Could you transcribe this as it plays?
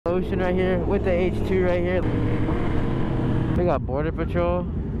Ocean right here with the H2 right here. We got Border Patrol.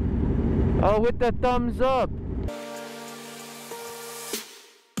 Oh, with the thumbs up.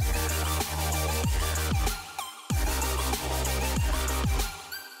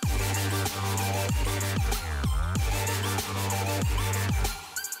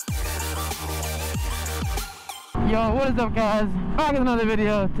 Yo, what is up guys? Back with another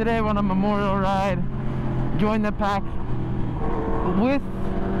video. Today we're on a memorial ride. Join the pack with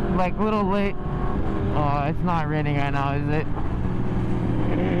like a little late. Oh, it's not raining right now, is it?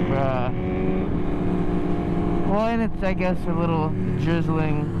 Bruh. Well, and it's I guess a little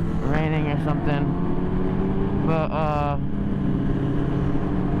drizzling, raining or something. But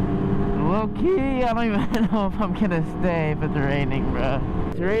low key, I don't even know if I'm gonna stay if it's raining, bruh.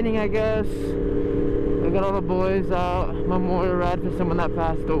 It's raining, I guess. I got all the boys out, memorial ride for someone that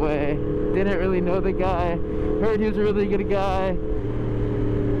passed away. Didn't really know the guy. Heard he was a really good guy.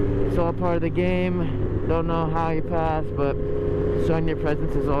 It's all part of the game. Don't know how he passed, but showing your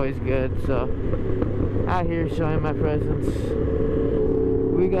presence is always good. So, out here showing my presence.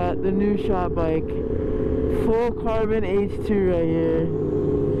 We got the new shot bike. Full carbon H2 right here.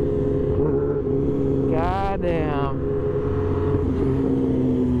 Goddamn.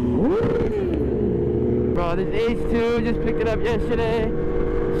 Bro, this H2, just picked it up yesterday.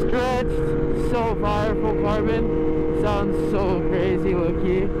 Stretched, so fire, full carbon. Sounds so crazy,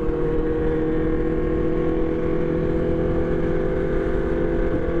 low-key.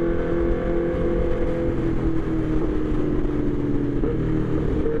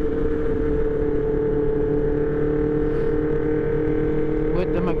 With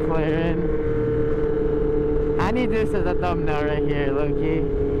the McLaren. I need this as a thumbnail right here, low-key.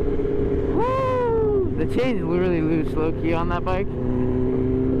 The chain is really loose, low-key, on that bike.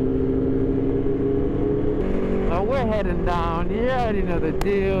 So we're heading down. You already know the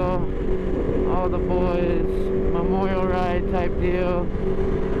deal. All the boys, memorial ride type deal.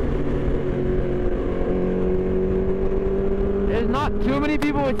 There's not too many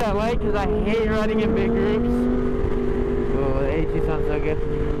people, which I like, because I hate riding in big groups. Oh, the HE sounds so good.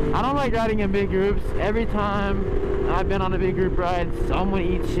 I don't like riding in big groups. Every time I've been on a big group ride, someone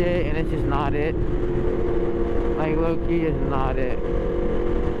eats shit, and it's just not it. Like, low-key is not it.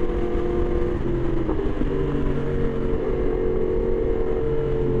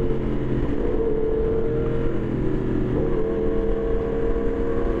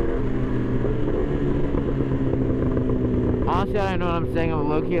 Honestly, I don't know what I'm saying. I'm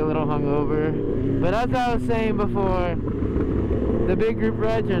low-key a little hungover. But as I was saying before, the big group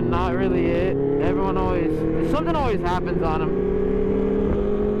rides are not really it. Everyone always, something always happens on them.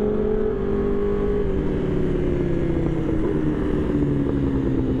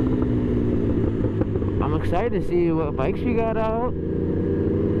 I'm excited to see what bikes we got out.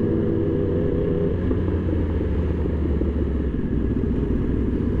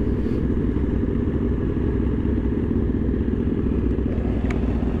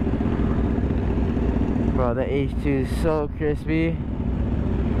 Bro, the H2 is so crispy.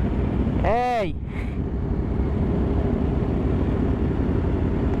 Hey!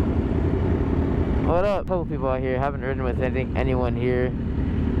 What up? A couple people out here. Haven't ridden with anyone here,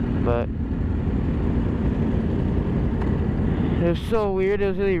 but it was so weird. It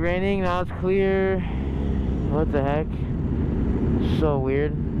was really raining. Now it's clear. What the heck? So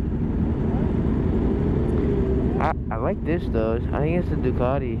weird. I like this though. I think it's the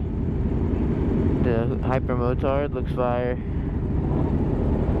Ducati. The Hyper Motard looks fire.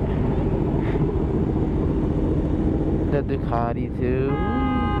 The Ducati too.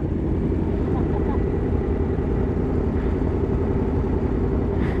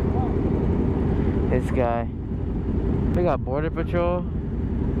 This guy. We got Border Patrol.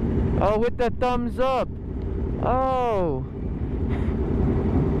 Oh, with the thumbs up. Oh.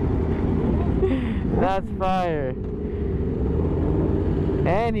 That's fire.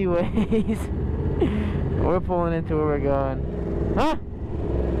 Anyways. We're pulling into where we're going. Huh?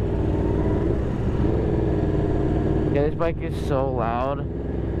 Yeah, this bike is so loud.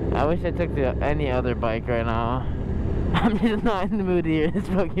 I wish I took any other bike right now. I'm just not in the mood to hear this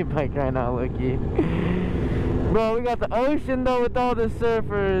fucking bike right now, looky. Bro, we got the ocean though with all the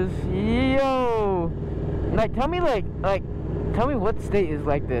surfers. Yo! Like, tell me tell me what state is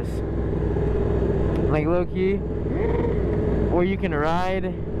like this. Like, low-key, where you can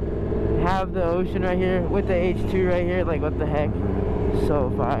ride, have the ocean right here with the H2 right here. Like, what the heck? So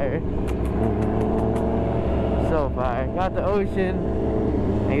fire. So fire. Got the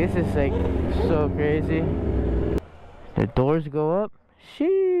ocean. Like, this is like so crazy. The doors go up.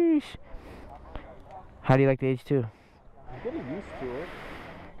 Sheesh. How do you like the H2? I'm getting used to it.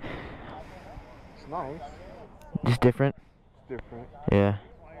 nice. Just different? It's different. Yeah.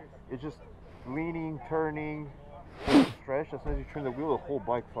 It's just leaning, turning, stretch. As soon as you turn the wheel, the whole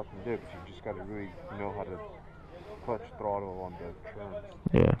bike fucking dips. You just gotta really know how to clutch throttle on the turns.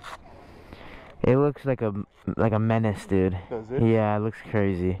 Yeah. It looks like a menace, dude. Does it? Yeah, it looks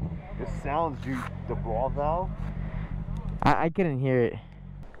crazy. It sounds, the ball valve. I couldn't hear it.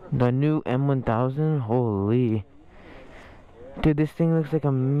 The new M1000, holy. Dude, this thing looks like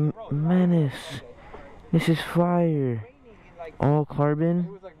a menace. This is fire. All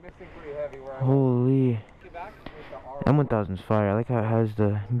carbon. Holy. M1000's fire. I like how it has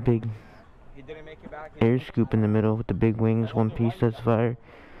the big air scoop in the middle with the big wings, one piece. That's fire.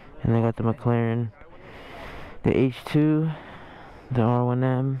 And I got the McLaren, the H2, the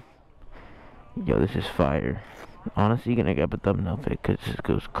R1M. Yo, this is fire. Honestly, you're gonna get a thumbnail pic because this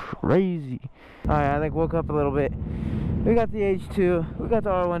goes crazy. Alright, I like woke up a little bit. We got the H2, we got the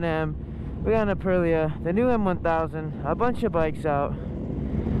R1M, we got an Aprilia, the new M1000, a bunch of bikes out,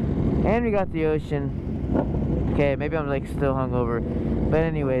 and we got the Ocean. Okay, maybe I'm like still hungover, but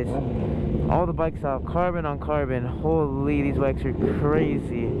anyways, all the bikes out, carbon on carbon. Holy, these bikes are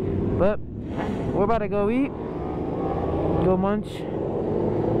crazy. But we're about to go eat, go munch.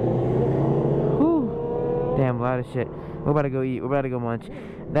 Whew. Damn, a lot of shit. We're about to go eat, we're about to go munch.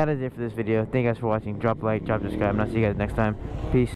 That is it for this video. Thank you guys for watching. Drop a like, drop a subscribe, and I'll see you guys next time. Peace.